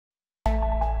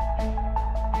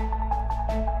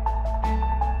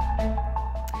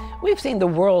We've seen the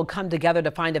world come together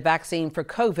to find a vaccine for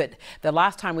COVID. The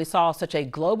last time we saw such a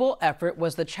global effort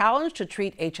was the challenge to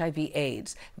treat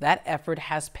HIV/AIDS. That effort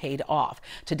has paid off.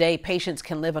 Today, patients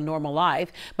can live a normal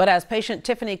life. But as patient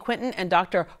Tiffany Quinton and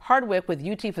Dr. Hardwick with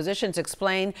UT Physicians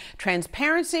explain,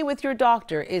 transparency with your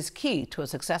doctor is key to a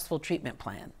successful treatment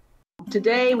plan.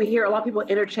 Today, we hear a lot of people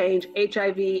interchange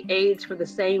HIV, AIDS for the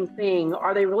same thing.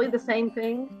 Are they really the same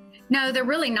thing? No, they're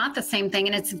really not the same thing.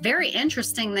 And it's very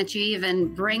interesting that you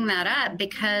even bring that up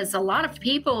because a lot of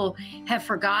people have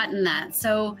forgotten that.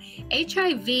 So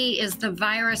HIV is the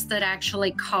virus that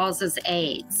actually causes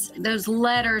AIDS. Those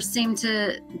letters seem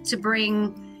to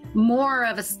bring more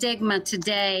of a stigma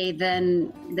today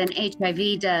than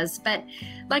HIV does. But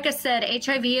like I said,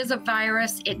 HIV is a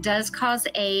virus. It does cause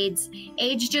AIDS.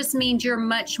 AIDS just means you're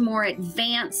much more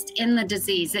advanced in the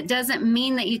disease. It doesn't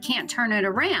mean that you can't turn it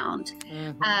around.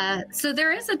 So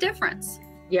there is a difference.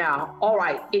 Yeah, all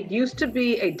right. It used to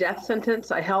be a death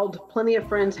sentence. I held plenty of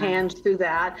friends' hands through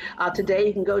that. Today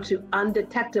you can go to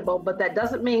undetectable, but that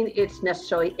doesn't mean it's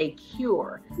necessarily a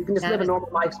cure. You can just live a normal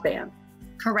lifespan.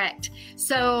 Correct.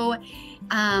 So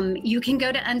you can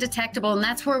go to undetectable, and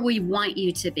that's where we want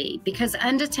you to be, because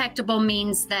undetectable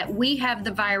means that we have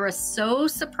the virus so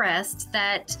suppressed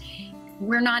that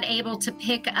we're not able to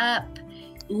pick up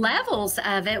levels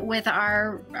of it with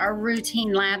our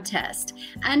routine lab test.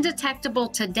 Undetectable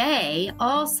today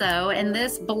also, and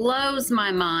this blows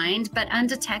my mind, but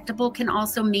undetectable can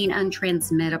also mean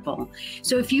untransmittable.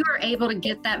 So if you are able to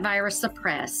get that virus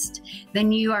suppressed,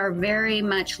 then you are very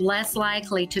much less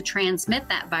likely to transmit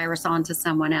that virus onto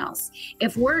someone else.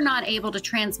 If we're not able to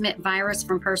transmit virus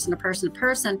from person to person to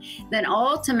person, then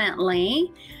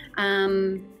ultimately,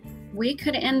 we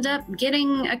could end up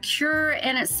getting a cure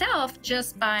in itself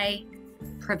just by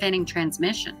preventing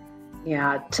transmission.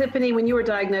 Yeah, Tiffany, when you were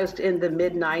diagnosed in the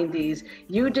mid-90s,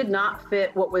 you did not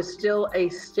fit what was still a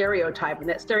stereotype, and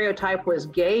that stereotype was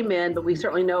gay men, but we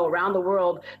certainly know around the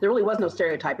world there really was no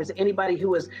stereotype. It's anybody who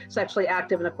was sexually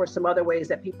active, and of course some other ways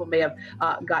that people may have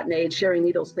gotten AIDS, sharing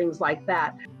needles, things like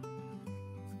that.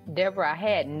 Deborah, I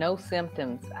had no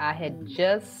symptoms. I had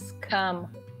just come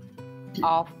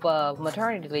off of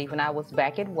maternity leave and I was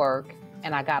back at work,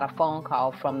 and I got a phone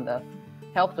call from the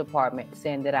health department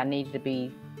saying that I needed to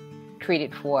be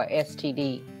treated for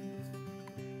STD.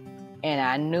 And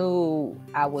I knew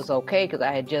I was okay because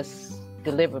I had just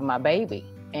delivered my baby,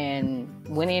 and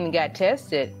went in and got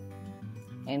tested,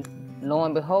 and lo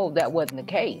and behold, that wasn't the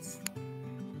case.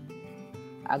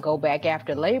 I go back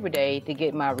after Labor Day to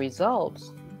get my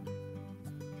results,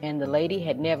 and the lady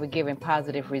had never given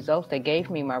positive results. They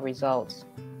gave me my results,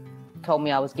 told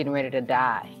me I was getting ready to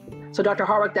die. So Dr.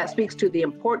 Hardwick, that speaks to the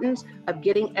importance of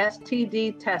getting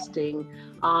STD testing,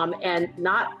 and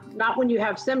not when you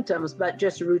have symptoms, but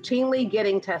just routinely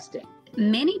getting testing.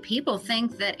 Many people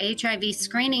think that HIV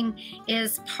screening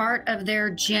is part of their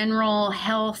general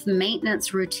health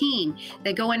maintenance routine.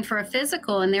 They go in for a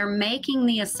physical and they're making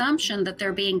the assumption that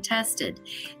they're being tested.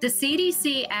 The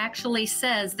CDC actually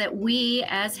says that we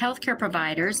as healthcare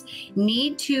providers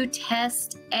need to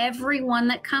test everyone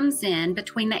that comes in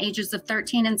between the ages of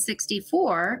 13 and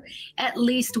 64 at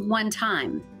least one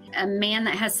time. A man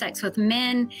that has sex with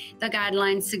men, the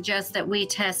guidelines suggest that we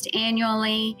test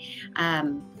annually.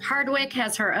 Hardwick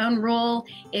has her own rule.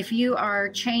 If you are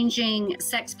changing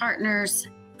sex partners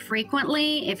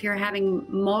frequently, if you're having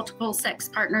multiple sex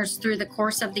partners through the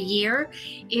course of the year,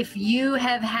 if you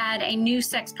have had a new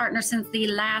sex partner since the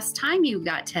last time you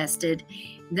got tested,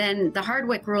 then the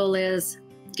Hardwick rule is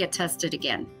get tested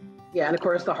again. Yeah, and of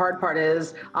course the hard part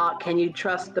is, can you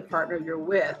trust the partner you're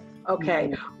with?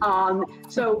 Okay,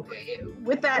 so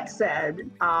with that said,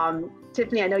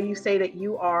 Tiffany, I know you say that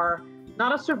you are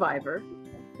not a survivor,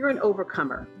 you're an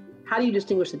overcomer. How do you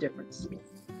distinguish the difference?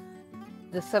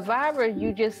 The survivor,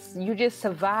 you just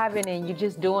surviving and you're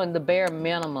just doing the bare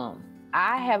minimum.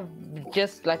 I have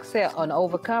just, like I said, an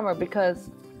overcomer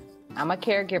because I'm a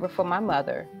caregiver for my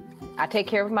mother. I take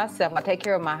care of myself, I take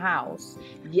care of my house.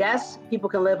 Yes, people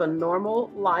can live a normal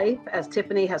life, as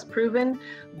Tiffany has proven,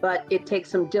 but it takes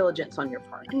some diligence on your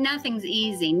part. Nothing's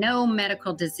easy. No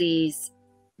medical disease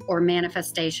or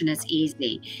manifestation is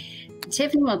easy.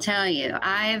 Tiffany will tell you,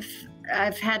 I've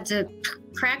had to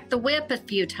crack the whip a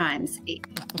few times.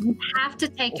 You have to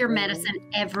take your medicine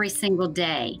every single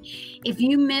day. If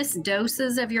you miss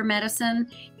doses of your medicine,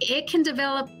 it can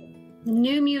develop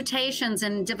new mutations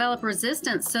and develop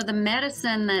resistance. So the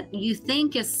medicine that you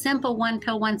think is simple, one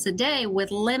pill once a day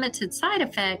with limited side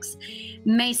effects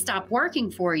may stop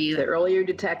working for you. The earlier you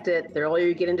detect it, the earlier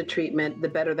you get into treatment, the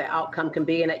better the outcome can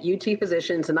be. And at UT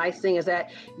Physicians, the nice thing is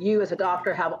that you as a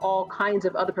doctor have all kinds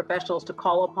of other professionals to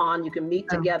call upon. You can meet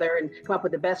together and come up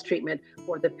with the best treatment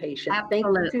for the patient.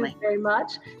 Absolutely. Thank you very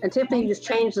much. And Tiffany, you just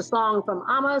changed the song from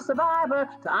I'm a survivor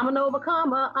to I'm an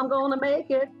overcomer. I'm going to make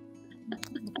it.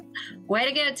 Way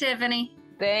to go, Tiffany.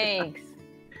 Thanks.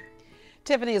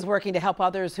 Tiffany is working to help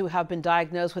others who have been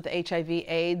diagnosed with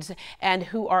HIV/AIDS and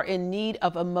who are in need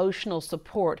of emotional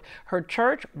support. Her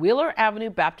church, Wheeler Avenue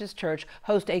Baptist Church,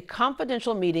 hosts a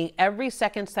confidential meeting every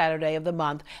second Saturday of the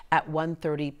month at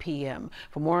 1:30 p.m.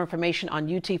 For more information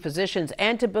on UT Physicians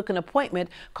and to book an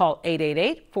appointment, call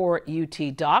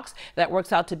 888-4UT-DOCS. That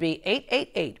works out to be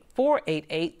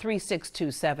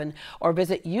 888-488-3627 or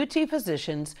visit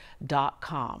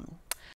utphysicians.com.